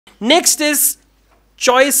Next is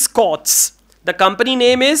Choice Cots. The company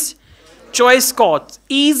name is Choice Cots.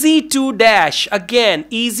 Easy to dash. Again,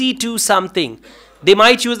 easy to something. They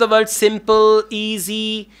might use the word simple,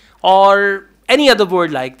 easy, or any other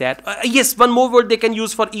word like that. Yes, one more word they can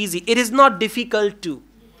use for easy. It is not difficult to.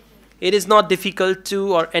 It is not difficult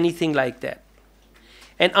to or anything like that.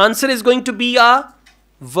 And answer is going to be a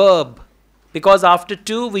verb. Because after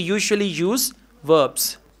to, we usually use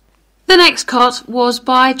verbs. The next cot was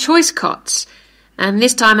by Choice Cots. And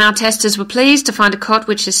this time our testers were pleased to find a cot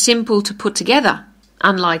which is simple to put together,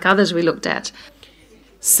 unlike others we looked at.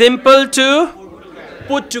 Simple to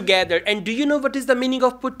put together. And do you know what is the meaning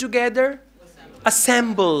of put together?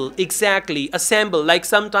 Assemble. Exactly. Assemble. Like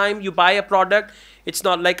sometime you buy a product. It's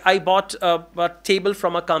not like I bought a table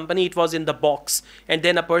from a company. It was in the box. And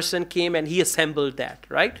then a person came and he assembled that.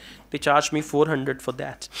 Right? They charged me 400 for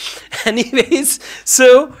that. Anyways.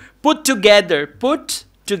 So put together. Put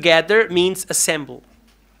together means assemble.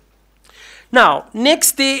 Now,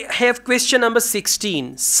 next they have question number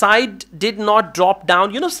 16. Side did not drop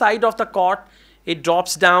down. You know, side of the cot, it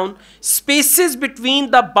drops down. Spaces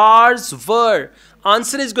between the bars were.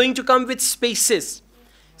 Answer is going to come with spaces.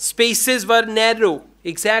 Spaces were narrow.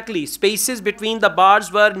 Exactly. Spaces between the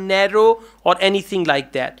bars were narrow or anything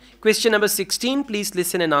like that. Question number 16. Please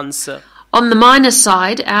listen and answer. On the minor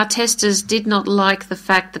side, our testers did not like the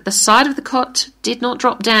fact that the side of the cot did not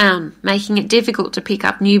drop down, making it difficult to pick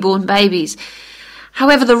up newborn babies.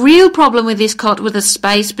 However, the real problem with this cot was the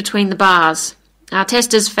space between the bars. Our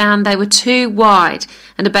testers found they were too wide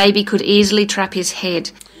and a baby could easily trap his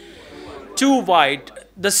head. Too wide.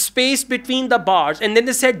 The space between the bars. And then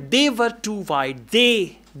they said they were too wide.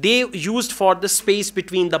 They used for the space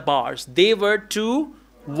between the bars. They were too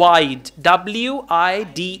wide.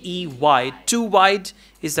 W-I-D-E, wide. Too wide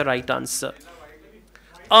is the right answer.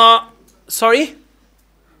 Sorry?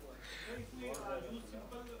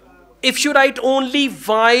 If you write only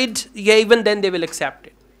wide, yeah, even then they will accept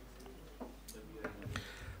it.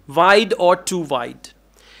 Wide or too wide.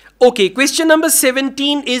 Okay, question number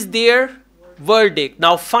 17 is their verdict.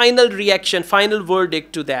 Now, final reaction, final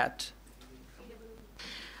verdict to that.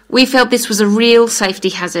 We felt this was a real safety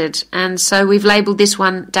hazard, and so we've labelled this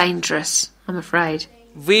one dangerous, I'm afraid.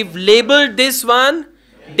 We've labelled this one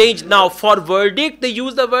dangerous. Now, for verdict, they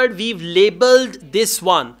use the word we've labelled this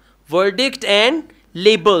one. Verdict and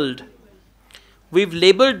labelled. We've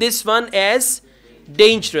labelled this one as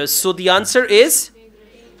dangerous. So, the answer is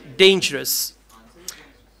dangerous.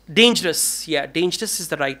 Dangerous. Yeah, dangerous is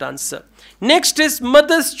the right answer. Next is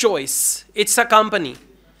Mother's Choice. It's a company.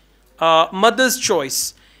 Mother's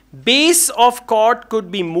Choice. Base of cot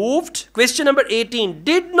could be moved. Question number 18.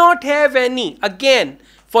 Did not have any. Again,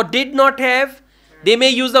 for did not have, they may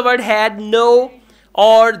use the word had no,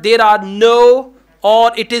 or there are no,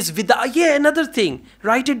 or it is without. Yeah, another thing.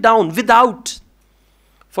 Write it down. Without.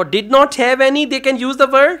 For did not have any, they can use the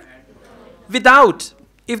word without.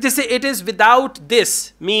 If they say it is without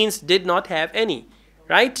this, means did not have any.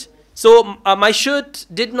 Right? So, my shirt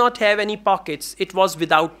did not have any pockets. It was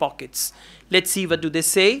without pockets. Let's see what do they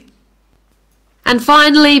say. And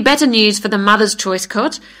finally, better news for the Mother's Choice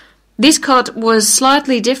cot. This cot was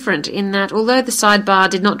slightly different in that although the sidebar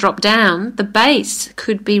did not drop down, the base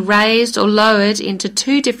could be raised or lowered into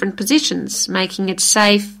two different positions, making it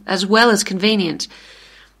safe as well as convenient.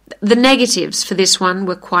 The negatives for this one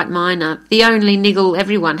were quite minor. The only niggle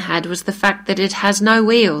everyone had was the fact that it has no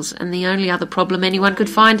wheels, and the only other problem anyone could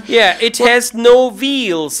find... Yeah, it has no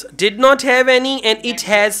wheels. Did not have any, and it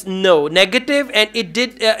has no. Negative, and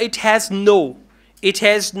it has no. It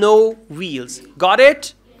has no wheels. Got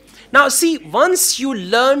it? Now see, once you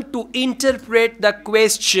learn to interpret the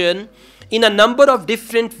question in a number of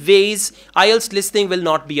different ways, IELTS listening will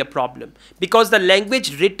not be a problem. Because the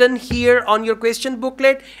language written here on your question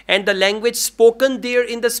booklet and the language spoken there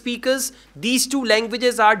in the speakers, these two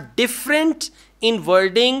languages are different in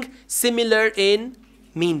wording, similar in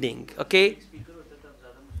meaning. Okay?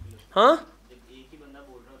 Huh?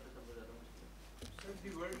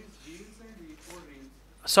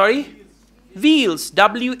 Sorry? Wheels.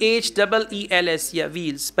 W-H-E-E-L-S. Yeah,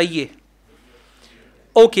 wheels. Paiye.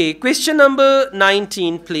 Okay, question number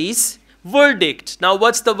 19, please. Verdict. Now,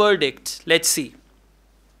 what's the verdict? Let's see.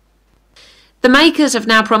 The makers have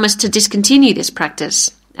now promised to discontinue this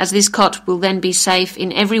practice. As this cot will then be safe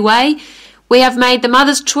in every way, we have made the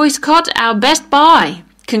Mother's Choice cot our best buy.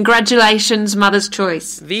 Congratulations, Mother's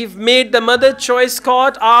Choice. We've made the Mother's Choice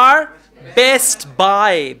cot our best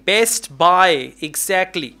buy. Best buy.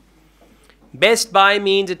 Exactly. Best buy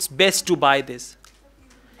means it's best to buy this.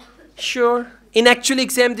 Sure. In actual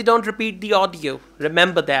exam, they don't repeat the audio.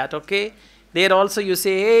 Remember that, okay? There also you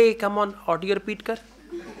say, hey, come on, audio repeat kar.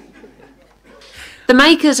 The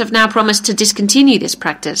makers have now promised to discontinue this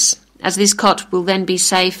practice, as this cot will then be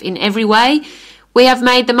safe in every way. We have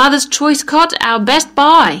made the Mother's Choice cot our best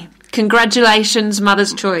buy. Congratulations,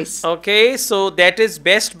 Mother's Choice. Okay, so that is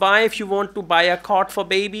best buy. If you want to buy a cot for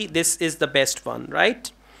baby, this is the best one,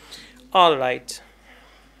 right? All right.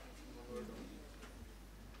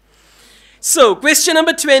 So, question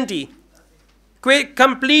number 20.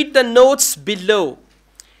 Complete the notes below.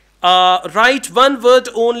 Write one word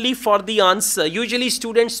only for the answer. Usually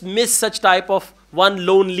students miss such type of one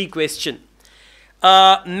lonely question.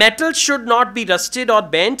 Metal should not be rusted or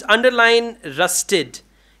bent. Underline rusted.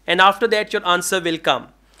 And after that your answer will come.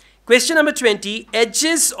 Question number 20.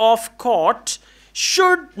 Edges of cot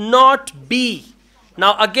should not be.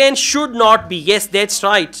 Now again, should not be. Yes, that's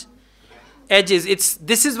right. Edges.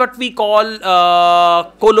 This is what we call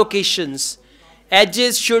collocations.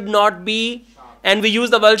 Edges should not be, and we use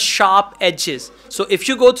the word sharp edges. So if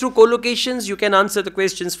you go through collocations, you can answer the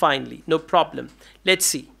questions finally. No problem. Let's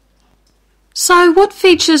see. So what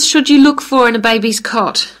features should you look for in a baby's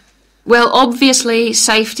cot? Well, obviously,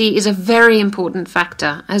 safety is a very important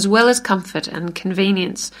factor, as well as comfort and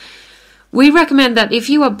convenience. We recommend that if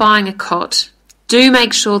you are buying a cot, do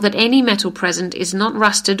make sure that any metal present is not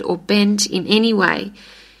rusted or bent in any way.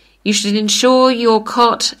 You should ensure your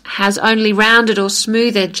cot has only rounded or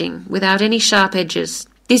smooth edging without any sharp edges.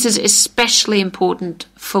 This is especially important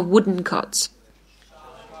for wooden cots.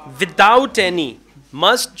 Without any.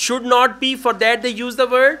 Must, should not be, for that they use the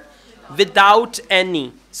word without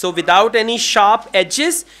any. So without any sharp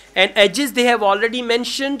edges, and edges they have already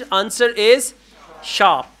mentioned, answer is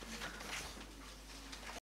sharp.